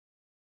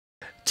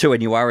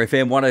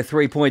2NURFM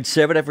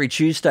 103.7. Every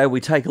Tuesday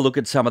we take a look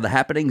at some of the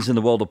happenings in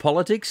the world of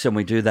politics, and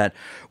we do that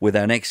with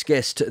our next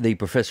guest, the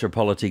Professor of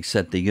Politics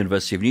at the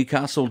University of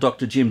Newcastle,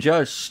 Dr. Jim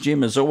Jose.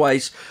 Jim, as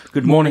always,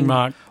 good morning.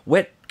 Mark.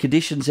 Wet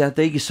conditions out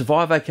there. You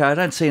survive okay? I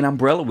don't see an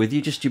umbrella with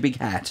you, just your big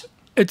hat.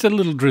 It's a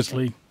little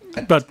drizzly,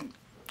 but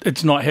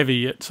it's not heavy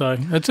yet, so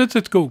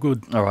it's cool,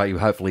 good. All right,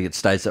 hopefully it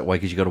stays that way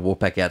because you've got to walk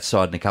back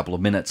outside in a couple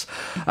of minutes.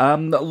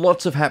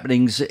 Lots of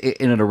happenings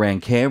in and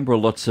around Canberra,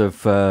 lots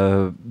of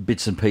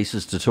bits and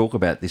pieces to talk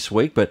about this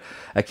week, but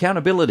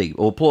accountability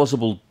or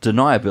plausible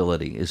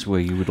deniability is where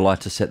you would like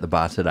to set the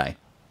bar today.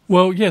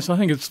 Well, yes, I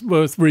think it's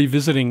worth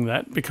revisiting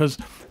that because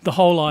the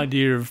whole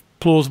idea of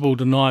plausible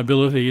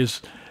deniability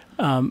is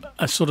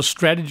a sort of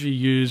strategy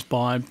used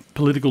by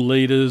political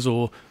leaders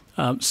or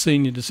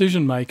senior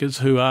decision makers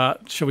who are,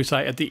 shall we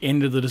say, at the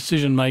end of the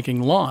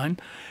decision-making line.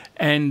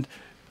 And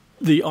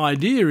the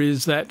idea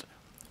is that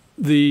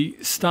the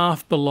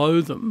staff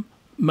below them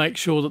make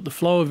sure that the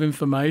flow of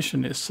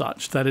information is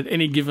such that at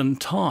any given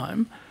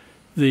time,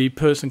 the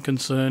person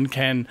concerned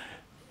can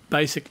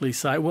basically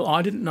say, well,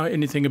 I didn't know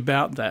anything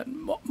about that,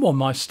 or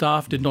my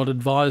staff did not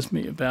advise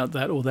me about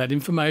that, or that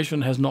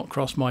information has not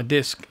crossed my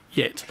desk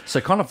yet. So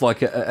kind of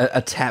like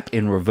a tap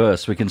in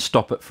reverse, we can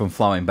stop it from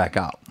flowing back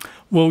up.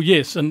 Well,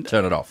 yes, and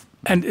turn it off.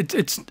 And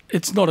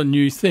it's not a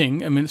new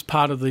thing. I mean, it's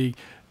part of the,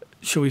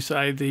 shall we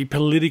say, the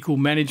political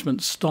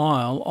management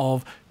style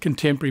of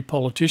contemporary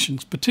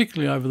politicians,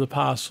 particularly over the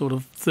past sort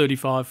of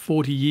 35,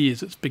 40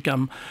 years. It's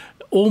become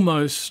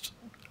almost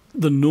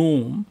the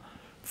norm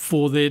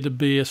for there to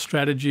be a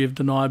strategy of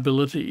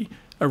deniability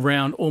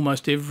around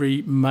almost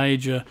every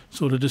major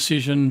sort of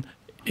decision,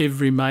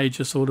 every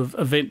major sort of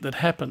event that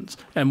happens.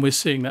 And we're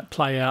seeing that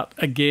play out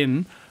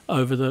again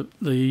over the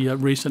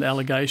recent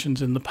allegations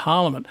in the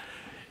Parliament.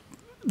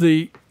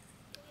 The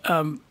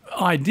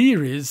idea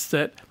is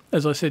that,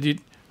 as I said, you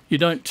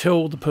don't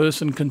tell the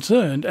person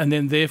concerned, and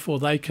then therefore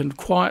they can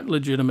quite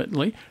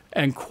legitimately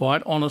and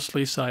quite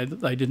honestly say that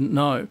they didn't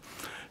know.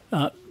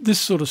 This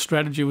sort of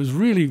strategy was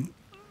really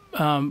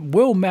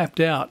well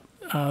mapped out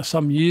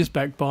some years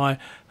back by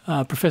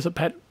Professor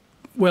Pat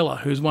Weller,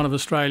 who's one of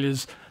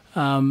Australia's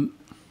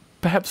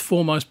perhaps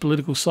foremost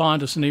political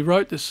scientists, and he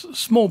wrote this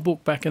small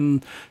book back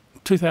in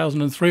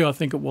 2003, I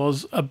think it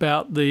was,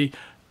 about the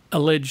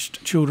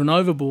alleged children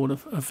overboard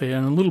affair,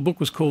 and the little book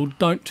was called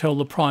Don't Tell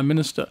the Prime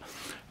Minister,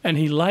 and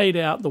he laid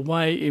out the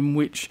way in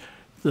which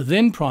the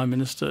then Prime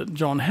Minister,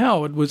 John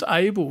Howard, was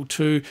able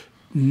to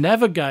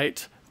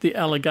navigate the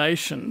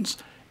allegations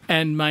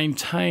and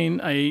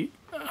maintain a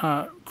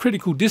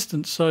critical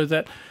distance so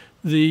that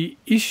the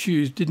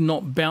issues did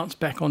not bounce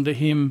back onto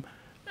him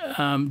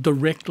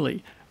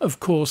directly.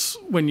 Of course,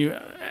 when you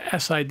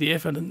assayed the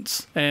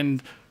evidence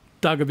and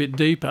dug a bit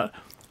deeper,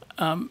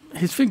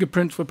 his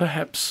fingerprints were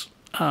perhaps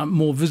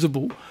more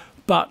visible,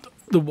 but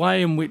the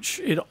way in which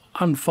it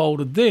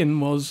unfolded then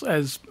was,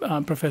 as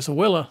Professor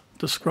Weller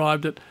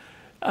described it,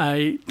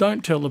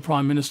 don't tell the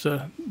Prime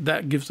Minister.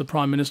 That gives the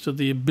Prime Minister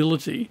the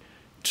ability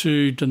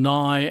to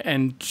deny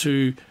and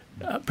to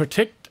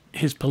protect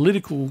his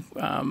political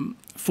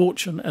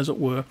fortune, as it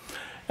were.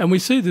 And we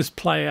see this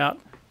play out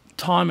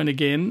time and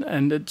again,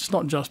 and it's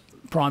not just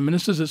Prime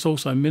Ministers, it's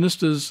also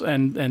ministers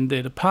and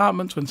their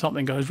departments. When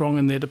something goes wrong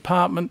in their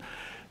department,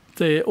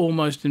 they're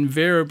almost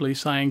invariably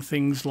saying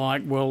things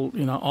like, well,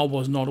 you know, I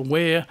was not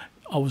aware,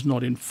 I was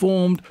not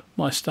informed,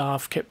 my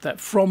staff kept that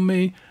from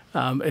me,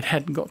 it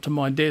hadn't got to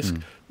my desk,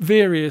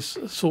 various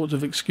sorts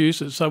of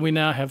excuses. So we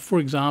now have, for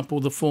example,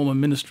 the former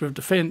Minister of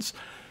Defence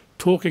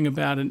talking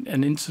about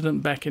an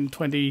incident back in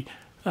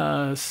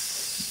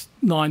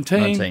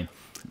 2019,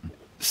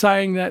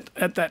 saying that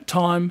at that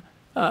time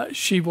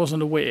she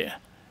wasn't aware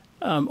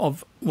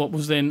of what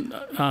was then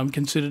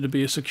considered to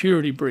be a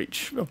security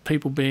breach of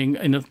people being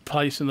in a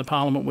place in the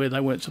Parliament where they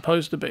weren't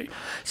supposed to be.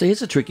 So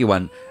here's a tricky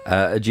one,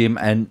 Jim,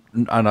 and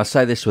I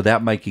say this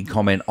without making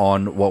comment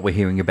on what we're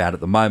hearing about at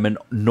the moment,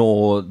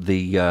 nor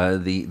the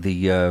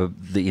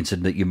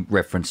incident that you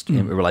referenced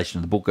in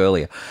relation to the book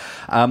earlier.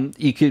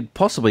 You could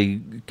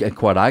possibly,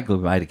 quite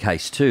arguably, made a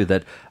case too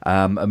that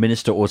a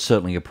minister, or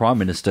certainly a prime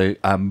minister,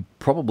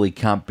 probably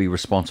can't be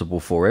responsible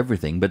for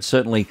everything, but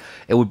certainly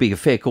it would be a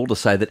fair call to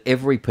say that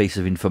every piece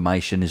of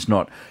information is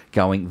not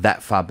going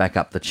that far back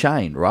up the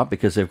chain, right?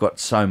 Because they've got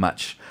so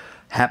much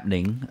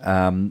happening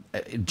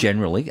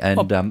generally,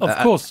 and of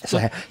course.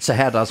 So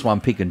how does one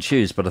pick and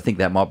choose? But I think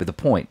that might be the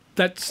point.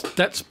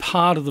 That's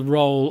part of the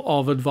role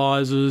of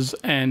advisors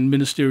and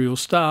ministerial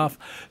staff,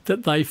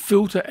 that they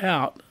filter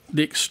out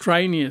the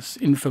extraneous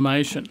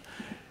information.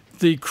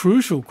 The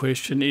crucial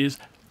question is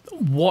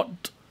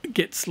what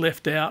gets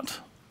left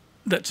out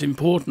that's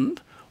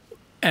important,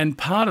 and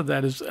part of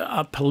that is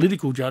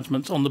political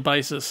judgments on the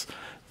basis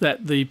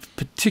that the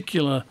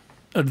particular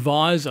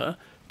advisor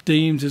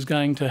deems is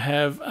going to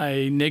have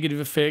a negative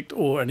effect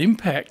or an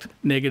impact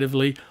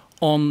negatively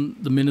on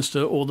the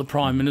minister or the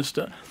Prime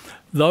Minister.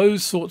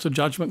 Those sorts of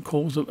judgment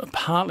calls are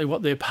partly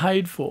what they're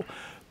paid for,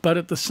 but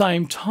at the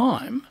same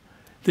time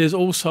there's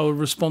also a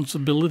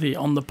responsibility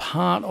on the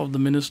part of the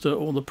minister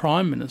or the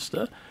Prime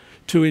Minister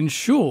to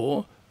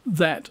ensure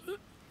that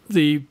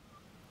the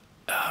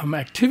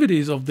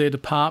activities of their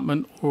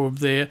department or of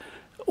their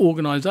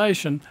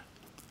organisation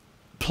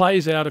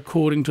plays out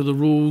according to the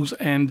rules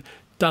and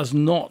does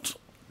not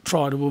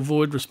try to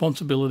avoid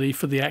responsibility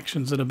for the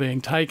actions that are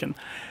being taken.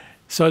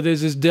 So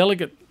there's this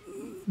delicate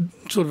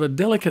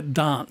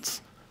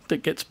dance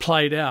that gets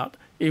played out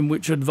in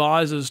which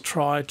advisors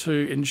try to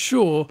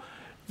ensure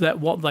that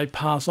what they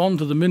pass on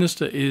to the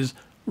minister is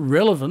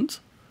relevant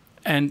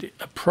and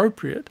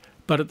appropriate,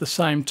 but at the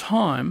same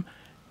time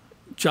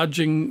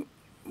judging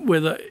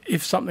whether,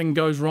 if something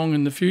goes wrong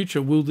in the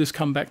future, will this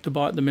come back to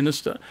bite the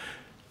minister?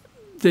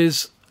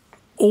 There's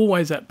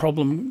always that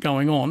problem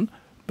going on,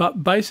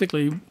 but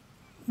basically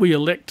we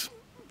elect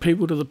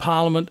people to the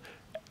parliament.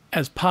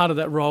 As part of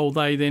that role,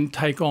 they then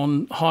take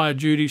on higher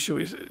duties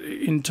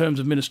in terms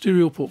of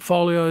ministerial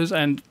portfolios,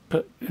 and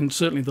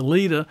certainly the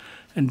leader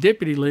and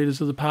deputy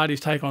leaders of the parties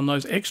take on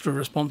those extra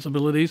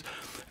responsibilities,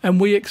 and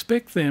we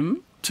expect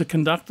them to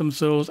conduct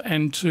themselves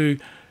and to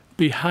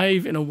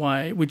behave in a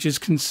way which is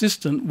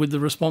consistent with the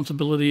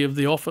responsibility of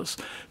the office,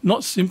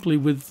 not simply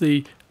with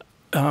the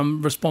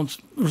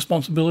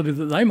responsibility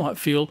that they might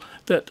feel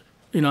that,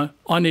 you know,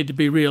 I need to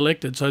be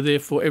re-elected, so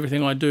therefore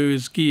everything I do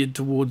is geared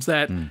towards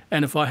that.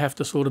 And if I have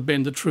to sort of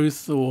bend the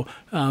truth or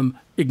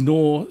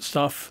ignore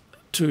stuff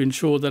to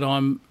ensure that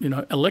I'm, you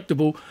know,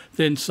 electable,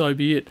 then so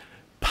be it.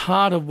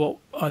 Part of what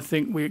I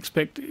think we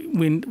expect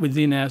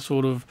within our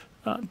sort of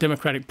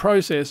democratic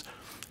process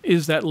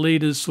is that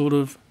leaders sort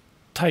of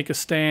take a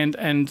stand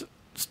and,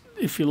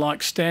 if you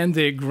like, stand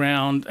their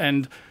ground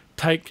and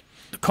take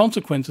the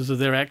consequences of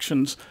their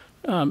actions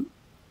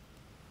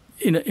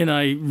in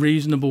a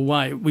reasonable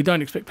way. We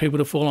don't expect people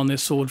to fall on their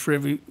sword for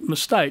every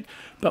mistake,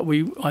 but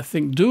we, I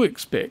think, do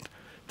expect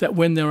that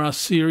when there are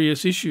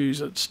serious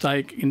issues at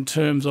stake in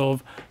terms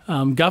of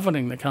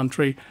governing the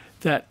country,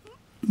 that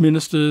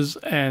ministers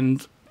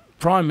and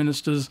prime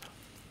ministers,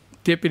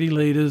 deputy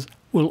leaders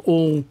will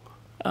all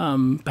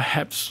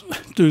perhaps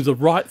do the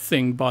right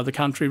thing by the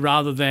country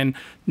rather than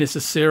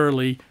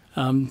necessarily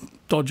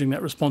dodging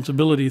that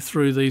responsibility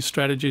through these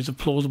strategies of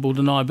plausible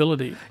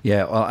deniability.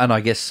 Yeah, well, and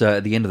I guess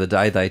at the end of the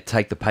day, they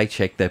take the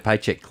paycheck. Their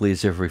paycheck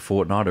clears every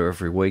fortnight or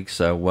every week,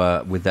 so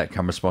with that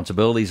come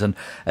responsibilities. And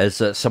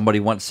as somebody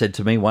once said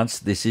to me once,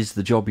 this is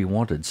the job you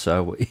wanted,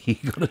 so you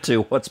got to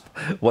do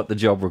what the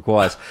job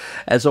requires.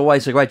 As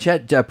always, a great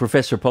chat.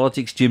 Professor of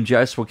Politics, Jim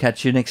Jose. We'll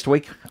catch you next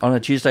week on a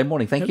Tuesday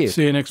morning. Thank you.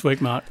 See you next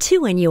week, Mark.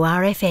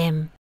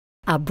 2NURFM,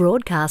 a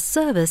broadcast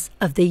service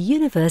of the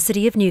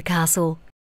University of Newcastle.